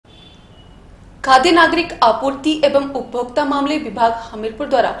खाद्य नागरिक आपूर्ति एवं उपभोक्ता मामले विभाग हमीरपुर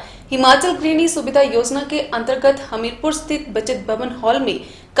द्वारा हिमाचल गृहिणी सुविधा योजना के अंतर्गत हमीरपुर स्थित बचत भवन हॉल में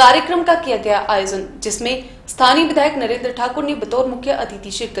कार्यक्रम का किया गया आयोजन, जिसमें स्थानीय विधायक नरेंद्र ठाकुर ने बतौर मुख्य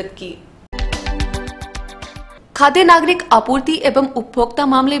अतिथि शिरकत की। खाद्य नागरिक आपूर्ति एवं उपभोक्ता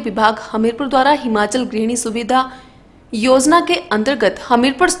मामले विभाग हमीरपुर द्वारा हिमाचल गृहिणी सुविधा योजना के अंतर्गत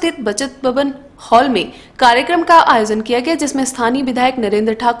हमीरपुर स्थित बचत भवन हॉल में कार्यक्रम का आयोजन किया गया, जिसमें स्थानीय विधायक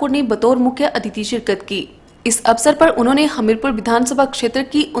नरेंद्र ठाकुर ने बतौर मुख्य अतिथि शिरकत की। इस अवसर पर उन्होंने हमीरपुर विधानसभा क्षेत्र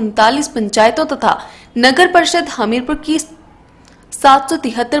की 39 पंचायतों तथा नगर परिषद हमीरपुर की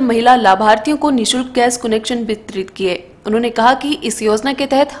 773 महिला लाभार्थियों को निःशुल्क गैस कनेक्शन वितरित किए। उन्होंने कहा कि इस योजना के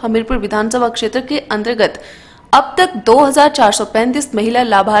तहत हमीरपुर विधानसभा क्षेत्र के अंतर्गत अब तक 2435 महिला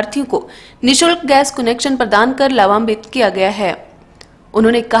लाभार्थियों को निःशुल्क गैस कनेक्शन प्रदान कर लाभान्वित किया गया है।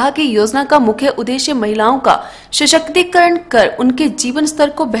 उन्होंने कहा कि योजना का मुख्य उद्देश्य महिलाओं का सशक्तिकरण कर उनके जीवन स्तर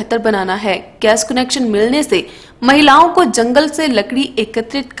को बेहतर बनाना है। गैस कनेक्शन मिलने से महिलाओं को जंगल से लकड़ी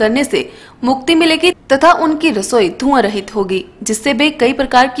एकत्रित करने से मुक्ति मिलेगी तथा उनकी रसोई धुआं रहित होगी, जिससे वे कई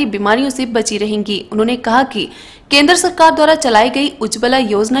प्रकार की बीमारियों से बची रहेंगी। उन्होंने कहा कि केंद्र सरकार द्वारा चलाई गई उज्ज्वला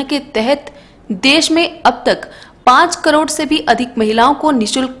योजना के तहत देश में अब तक 5 करोड़ से भी अधिक महिलाओं को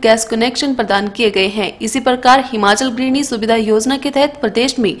निःशुल्क गैस कनेक्शन प्रदान किए गए हैं। इसी प्रकार हिमाचल गृहिणी सुविधा योजना के तहत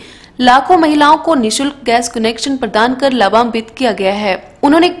प्रदेश में लाखों महिलाओं को निःशुल्क गैस कनेक्शन प्रदान कर लाभान्वित किया गया है।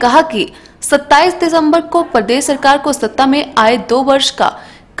 उन्होंने कहा कि 27 दिसंबर को प्रदेश सरकार को सत्ता में आए 2 वर्ष का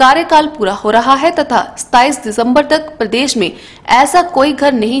कार्यकाल पूरा हो रहा है तथा 27 दिसंबर तक प्रदेश में ऐसा कोई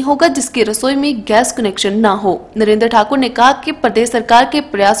घर नहीं होगा जिसकी रसोई में गैस कनेक्शन न हो। नरेंद्र ठाकुर ने कहा कि प्रदेश सरकार के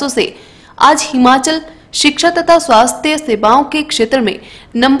प्रयासों से आज हिमाचल शिक्षा तथा स्वास्थ्य सेवाओं के क्षेत्र में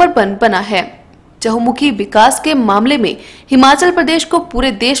नंबर 1 बना है। चहुमुखी विकास के मामले में हिमाचल प्रदेश को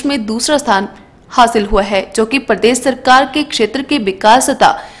पूरे देश में दूसरा स्थान हासिल हुआ है, जो कि प्रदेश सरकार के क्षेत्र के विकास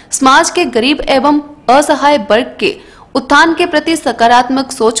तथा समाज के गरीब एवं असहाय वर्ग के उत्थान के प्रति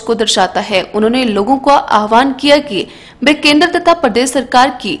सकारात्मक सोच को दर्शाता है। उन्होंने लोगों को आह्वान किया कि वे केंद्र तथा प्रदेश सरकार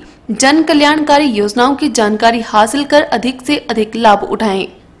की जन कल्याणकारी योजनाओं की जानकारी हासिल कर अधिक से अधिक लाभ उठाएं।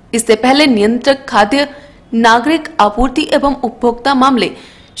 इससे पहले नियंत्रक खाद्य नागरिक आपूर्ति एवं उपभोक्ता मामले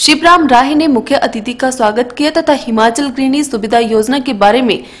शिवराम राही ने मुख्य अतिथि का स्वागत किया तथा हिमाचल गृहिणी सुविधा योजना के बारे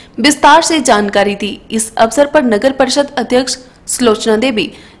में विस्तार से जानकारी दी। इस अवसर पर नगर परिषद अध्यक्ष सुलोचना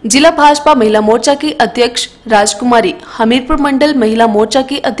देवी, जिला भाजपा महिला मोर्चा की अध्यक्ष राजकुमारी, हमीरपुर मंडल महिला मोर्चा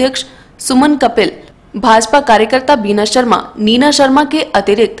की अध्यक्ष सुमन कपिल, भाजपा कार्यकर्ता बीना शर्मा, नीना शर्मा के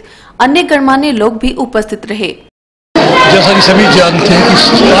अतिरिक्त अन्य गणमान्य लोग भी उपस्थित रहे। जैसा कि सभी जानते हैं कि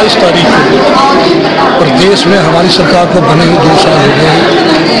 27 तारीख को प्रदेश में हमारी सरकार को बने हुए 2 साल हो गए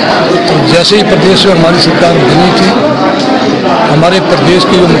हैं। तो जैसे ही प्रदेश में हमारी सरकार बनी थी, हमारे प्रदेश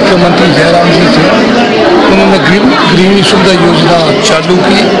के जो मुख्यमंत्री जयराम जी थे, उन्होंने गृहिणी सुविधा योजना चालू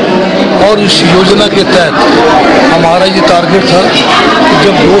की और इस योजना के तहत हमारा ये टारगेट था कि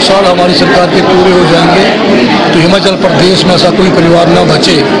जब 2 साल हमारी सरकार के पूरे हो जाएंगे तो हिमाचल प्रदेश में ऐसा कोई परिवार न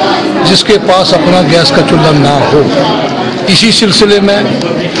बचे जिसके पास अपना गैस का चूल्हा ना हो। इसी सिलसिले में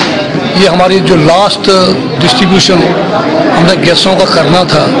ये हमारी जो लास्ट डिस्ट्रीब्यूशन हमने गैसों का करना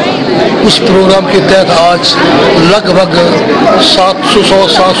था, उस प्रोग्राम के तहत आज लगभग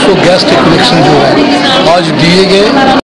 700 गैस के कनेक्शन जो है आज दिए गए।